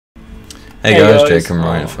Hey guys, Jake and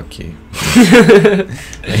Ryan, fuck you.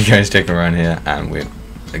 Hey guys, Jake and Ryan here, and we're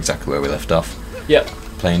exactly where we left off. Yep.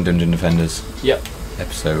 Playing Dungeon Defenders. Yep.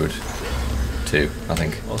 Episode 2, I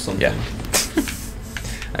think. Or something. Yeah.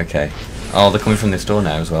 Okay. Oh, they're coming from this door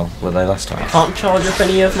now as well. Were they last time? I can't charge up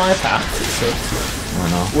any of my attacks, it sucks. Why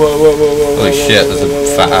not? Whoa, whoa, whoa, whoa, Holy shit, there's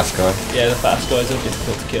a fat ass guy. Yeah, the fat ass guys are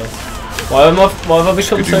difficult to kill. Why have I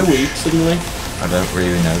become so weak suddenly? I don't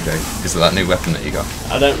really know, Jake. Is it that new weapon that you got?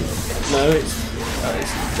 I don't know,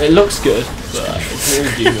 it looks good, but it's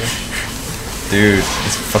really do much. Dude,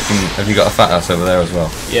 it's fucking... Have you got a fat ass over there as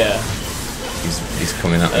well? Yeah. He's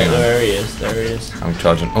coming at me, man. There he is, there he is. I'm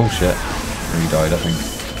charging... Oh shit. He died, I think.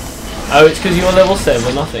 Oh, it's because you're level 7,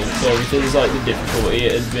 I think, so everything's like the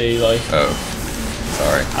difficulty, it'd be like... Oh.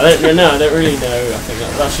 Sorry. I don't really know, I think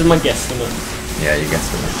that's just my guesstimate. Yeah, you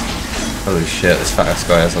guessed it. Holy shit, this fat ass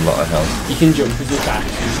guy has a lot of health. You can jump his attack,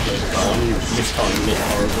 but I'm mistiming it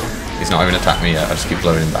horrible. He's not even attacked me yet, I just keep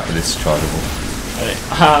blowing him back with this chargeable.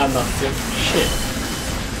 Knocked him. Shit.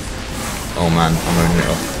 Oh man, I'm running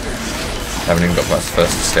it off. I haven't even got past the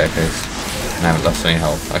first staircase. And I haven't lost any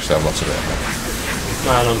health. Actually, I've lost a bit of health.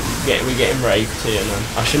 Man, we're getting raped here, man.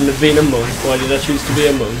 I shouldn't have been a monk. Why did I choose to be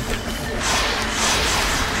a monk?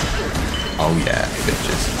 Oh yeah,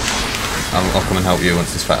 bitches. I'll come and help you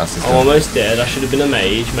once this fat ass is done. I'm almost dead. I should have been a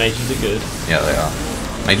mage. Mages are good. Yeah, they are.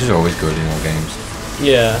 Mages are always good in all games.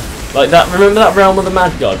 Yeah. Like that. Remember that Realm of the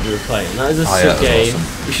Mad God we were playing? That is a sick game.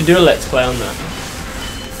 Awesome. We should do a let's play on that.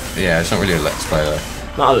 Yeah, it's not really a let's play though.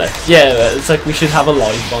 Not a let's. Yeah, it's like we should have a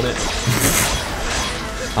live on it.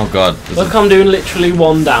 Oh god. Look, I'm doing literally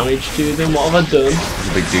 1 damage to them. What have I done? There's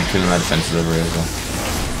a big dude killing my defences over here as well.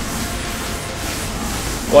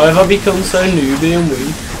 Why have I become so newbie and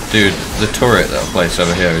weak? Dude, the turret that I placed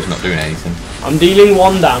over here is not doing anything. I'm dealing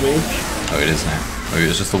 1 damage. Oh, it is now. Maybe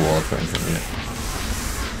it's just the wall I put in front of you.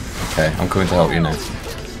 Okay, I'm coming to help you now.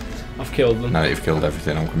 I've killed them. Now that you've killed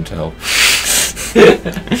everything, I'm coming to help.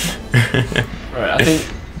 Right, I think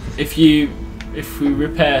if we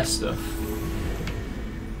repair stuff.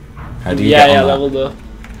 How do you get on that? Leveled up.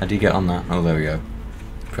 How do you get on that? Oh, there we go.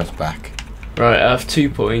 Press back. Right, I have 2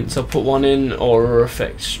 points. I'll put 1 in aura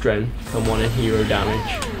effect strength and 1 in hero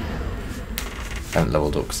damage. I haven't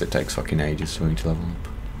leveled up because it takes fucking ages for me to level up.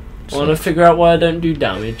 I want to figure out why I don't do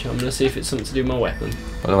damage. I'm going to see if it's something to do with my weapon.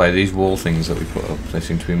 By the way, these wall things that we put up, they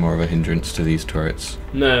seem to be more of a hindrance to these turrets.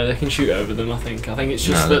 No, they can shoot over them, I think. I think it's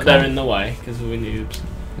just No, that they're in the way because we're noobs.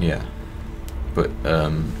 Yeah. But I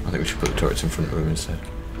think we should put the turrets in front of them instead.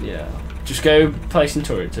 Yeah. Just go placing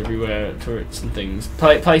turrets everywhere, turrets and things.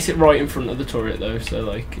 Place it right in front of the turret though, so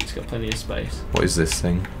like it's got plenty of space. What is this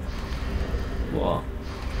thing? What?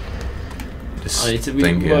 This I need to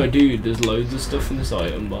thing here. Whoa, dude, there's loads of stuff in this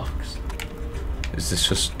item box. Is this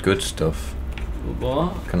just good stuff?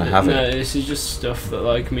 What? Can I have it? No, this is just stuff that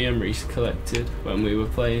like me and Reese collected when we were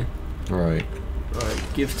playing. Right. Right,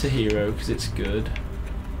 give to hero because it's good.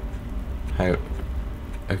 How?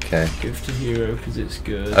 Okay. Give to hero because it's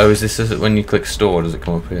good. Oh, is this when you click store, does it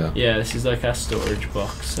come up here? Yeah, this is like our storage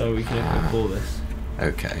box, so we can open up all this.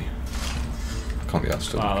 Okay. I can't be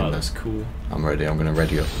asked to look Wow, in that's there. cool. I'm ready, I'm going to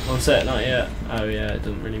ready up. One set, not yet. Oh yeah, it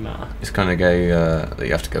doesn't really matter. It's kind of gay that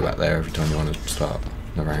you have to go back there every time you want to start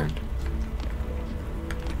the round.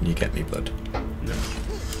 You get me, bud. No.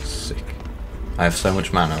 Sick. I have so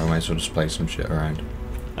much mana, I might as well just play some shit around.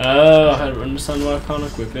 Oh, I don't understand why I can't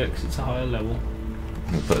equip it, because it's a higher level.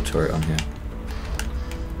 I'm going to put a turret on here.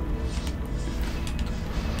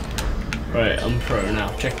 Right, I'm pro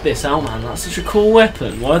now. Check this out, man. That's such a cool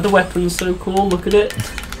weapon. Why are the weapons so cool? Look at it.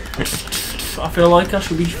 I feel like I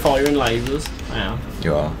should be firing lasers. I am.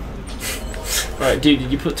 You are. Right, dude,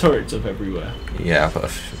 did you put turrets up everywhere? Yeah, I've got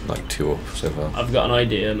like 2 up so far. I've got an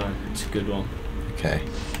idea, man. It's a good one. Okay.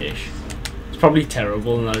 Ish. It's probably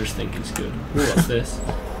terrible, and I just think it's good. Ooh, what's this?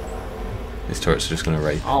 This turret's just going to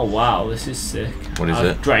rape. Oh, wow, this is sick. What is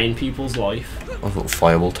it? Drain people's life. I've got a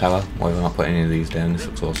fireball tower. Why have I not put any of these down? This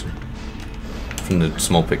looks awesome. From the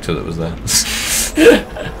small picture that was there.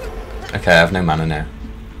 Okay, I have no mana now.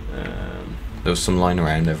 There was some lying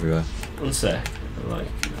around everywhere. One sec. Like,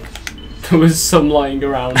 there was some lying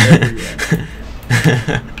around everywhere.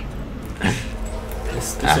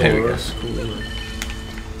 This here we go. cool.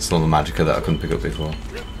 It's all the magicka that I couldn't pick up before.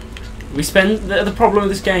 We spend the problem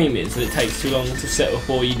with this game is that it takes too long to set up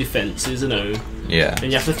all your defences and own. Yeah.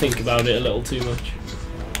 And you have to think about it a little too much.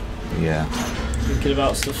 Yeah. Thinking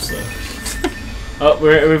about stuff Oh,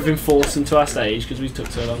 we've been forced into our stage because we took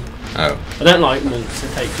so long. Oh. I don't like monks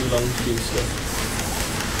that take too long to do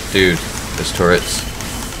stuff. Dude, there's turrets.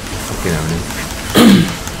 Fucking owning.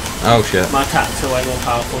 Oh shit. My attacks are way more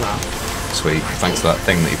powerful now. Sweet. Thanks for that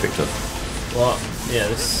thing that you picked up. What? Yeah,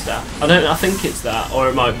 this is that. I think it's that, or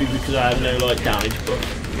it might be because I have no like damage buff.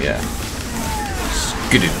 Yeah.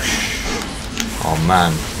 Skadoosh. Oh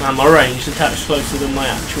man. Man, my ranged attack's closer than my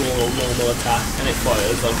actual normal attack, and it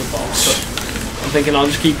fires like a boss. But I'm thinking I'll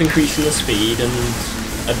just keep increasing the speed and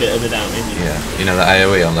a bit of the damage. Yeah. You know the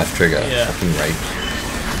AoE on left trigger? Yeah. Fucking rape.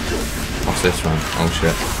 What's this one? Oh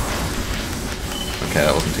shit. Okay,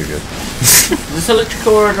 that wasn't too good. Is this electric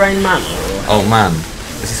aura drain mana? Or? Oh man.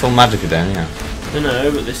 Is this all Magicka down here? I don't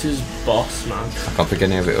know, but this is boss, man. I can't pick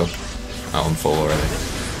any of it up. Oh, I'm full already.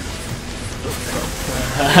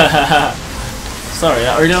 Sorry,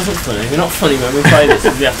 that really wasn't funny. We're not funny when we play this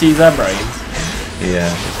because we have to use our brains.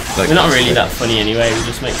 Yeah. Like, we're not really that funny anyway, we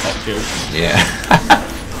just make cock jokes. Yeah.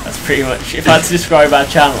 That's pretty much, if I had to describe our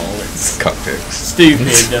channel, it's cock jokes.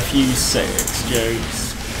 Stupid, a few sex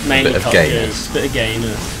jokes, mainly cock jokes, bit of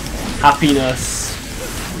gayness, happiness,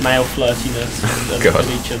 male flirtiness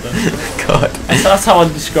with each other. God. That's how I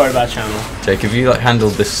describe our channel. Jake, have you like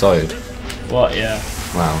handled this side? What, yeah.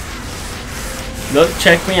 Wow. Look,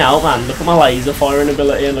 check me out, man. Look at my laser firing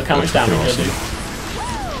ability and look how much damage awesome.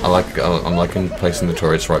 I do. I'm liking placing the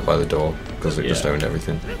turrets right by the door because it just owned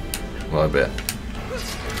everything. Well, a bit.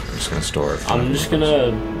 I'm just gonna store it. I'm just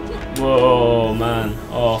gonna. Whoa, man.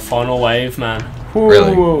 Oh, final wave, man. Whoa,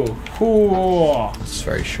 really? Whoa. That's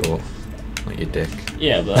very short. Like your dick.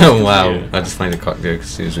 Yeah, but. Oh wow! I just made a cock joke as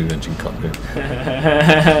soon as we mentioned cock joke.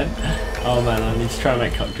 Oh man, I need to try and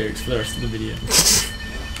make cock jokes for the rest of the video.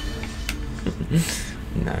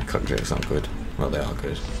 No, cock jokes aren't good. Well, they are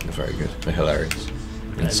good. They're very good. They're hilarious.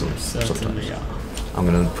 And sometimes. Are. I'm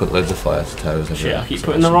gonna put loads of fire to toes everywhere. Shit, I keep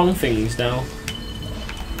putting the wrong things down.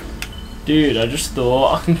 Dude, I just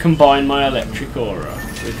thought I can combine my electric aura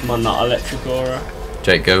with my not electric aura.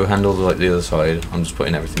 Jake, go handle the other side. I'm just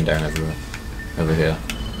putting everything down everywhere. Over here.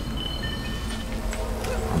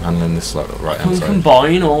 I'm handling this like right hand side. I can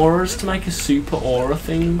combine auras to make a super aura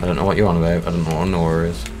thing. I don't know what you're on about. I don't know what an aura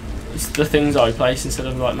is. It's the things I place instead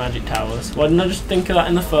of like magic towers. Why didn't I just think of that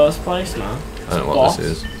in the first place, man? I don't know what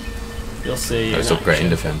this is. You'll see. Oh, it's upgrading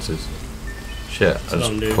defences. Shit, I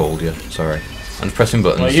just called you. Sorry. I'm just pressing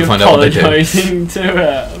buttons to find out what they do. Apologising to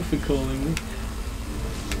her for calling me.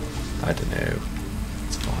 I don't know.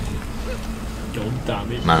 It's fine. God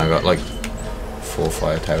damn it. Man, I got like 4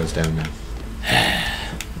 fire towers down now.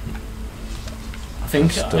 I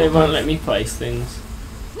think it won't let me place things,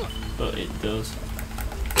 but it does.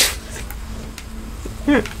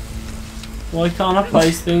 Why can't I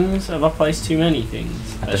place things? Have I placed too many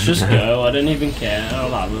things? Let's just go, I don't even care. I'll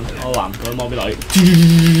have them, I'll lamp them, I'll be like...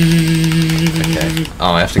 Okay.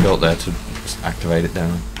 Oh, I have to go up there to activate it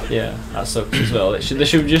down. Yeah, that sucks as well. There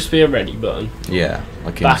should just be a ready button. Yeah,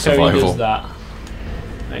 like in Back survival. only does that.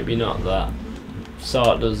 Maybe not that.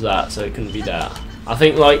 Start does that, so it can be that. I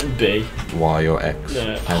think like B. Y or X.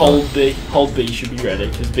 No, hold B. Hold B should be ready,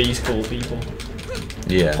 because B's call people.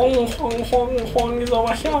 Yeah. Hong Hong Hong Hong is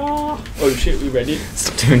over here. Oh shit, we ready?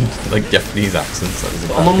 Stop doing like Japanese accents. That was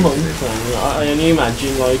a I'm bad a thing monk, to do. man. I only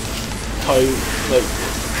imagine like Thai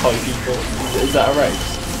people. Is that a race?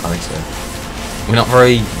 I think so. We're not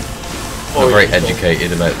very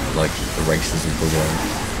educated about like the races of the world.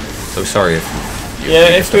 So sorry if.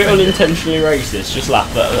 Yeah, if we're unintentionally racist, just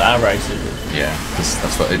laugh at our racism. Yeah, because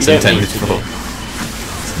that's what it's intended for.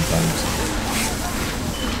 Sometimes.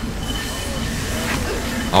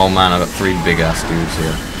 Oh man, I got 3 big ass dudes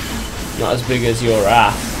here. Not as big as your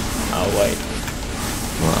ass. Oh wait.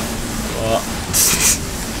 What? What?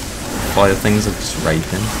 Fire things are just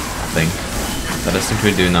raping, I think. I don't think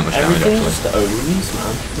we're doing that much damage actually. Everything just owns,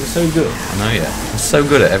 man. We're so good. I know, yeah. We're so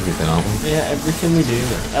good at everything, aren't we? Yeah, everything we do,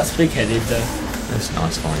 man. That's big-headed though. It's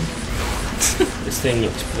nice, fine. This thing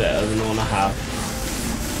looks better than the one I have.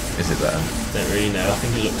 Is it better? Don't really know. I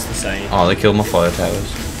think it looks the same. Oh, they killed my fire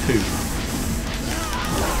towers. Who?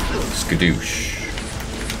 Skadoosh.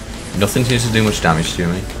 Nothing seems to do much damage to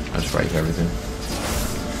me. I just rape everything.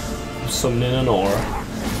 I'm summoning an aura.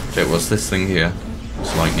 Jake, what's this thing here?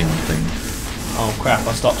 This lightning thing. Oh crap,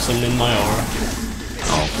 I stopped summoning my aura.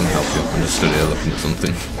 Oh, can I help you? I'm just stood here looking at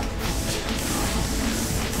something.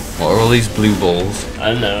 What are all these blue balls?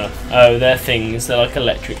 I don't know. Oh, they're things. They're like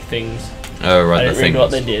electric things. Oh, right, I the don't things. read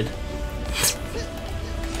what they did.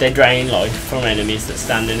 They drain life from enemies that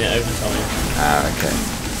stand in it over time. Ah, okay.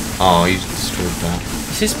 Oh, you destroyed that.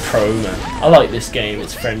 This is pro, man. I like this game.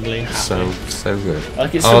 It's friendly and happy. So good.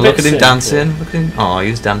 Like it's oh, a bit look at him simple. dancing. Look at him. Oh,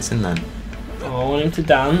 he was dancing then. Oh, I want him to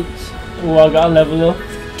dance. Oh, I got a level up.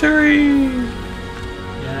 Three.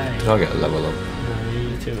 Yay. Did I get a level up? No,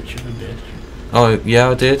 you're too much of a bitch. Oh, yeah,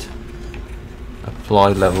 I did. Apply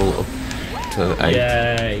level up to 8.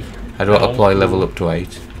 Yay. How do I apply level up to 8?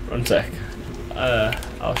 1 sec.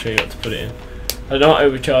 I'll show you what to put it in. I don't know what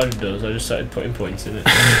overcharge does, I just started putting points in it.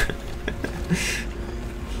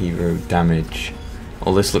 Hero damage.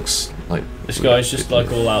 Oh, this looks like... This guy's just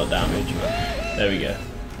like all out damage. There we go.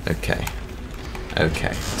 Okay. Okay,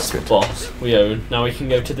 that's good. Boss, we own. Now we can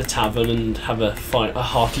go to the tavern and have a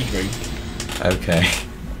hearty drink. Okay.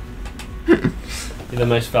 You're the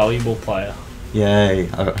most valuable player. Yay,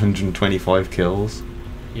 125 kills.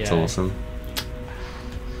 Yeah. That's awesome.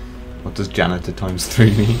 What does janitor times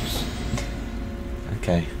 3 mean?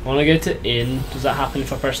 Okay. I want to go to inn. Does that happen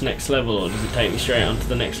if I press next level, or does it take me straight on to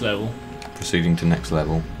the next level? Proceeding to next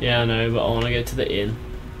level. Yeah, I know, but I want to go to the inn.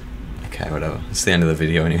 Okay, whatever. It's the end of the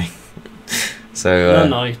video anyway. So. No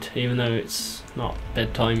night, even though it's not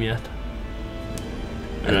bedtime yet.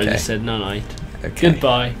 And I just said no night. Okay.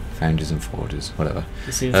 Goodbye. Founders and forges, whatever.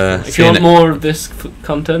 If you want more of this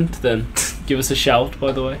content, then give us a shout.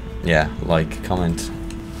 By the way. Yeah, like, comment,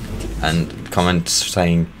 and comment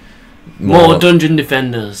saying. More Dungeon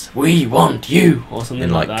Defenders, we want you, or something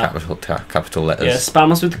in like that. capital letters. Yeah,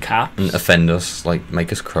 spam us with caps. And offend us, like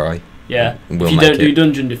make us cry. Yeah, we'll if you don't do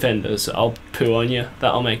Dungeon Defenders, I'll poo on you.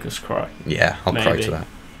 That'll make us cry. Yeah, I'll cry to that.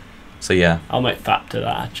 So yeah. I'll make fap to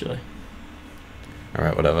that actually.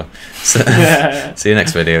 Alright, whatever. So, see you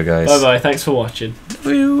next video, guys. Bye bye, thanks for watching.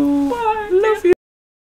 Bye.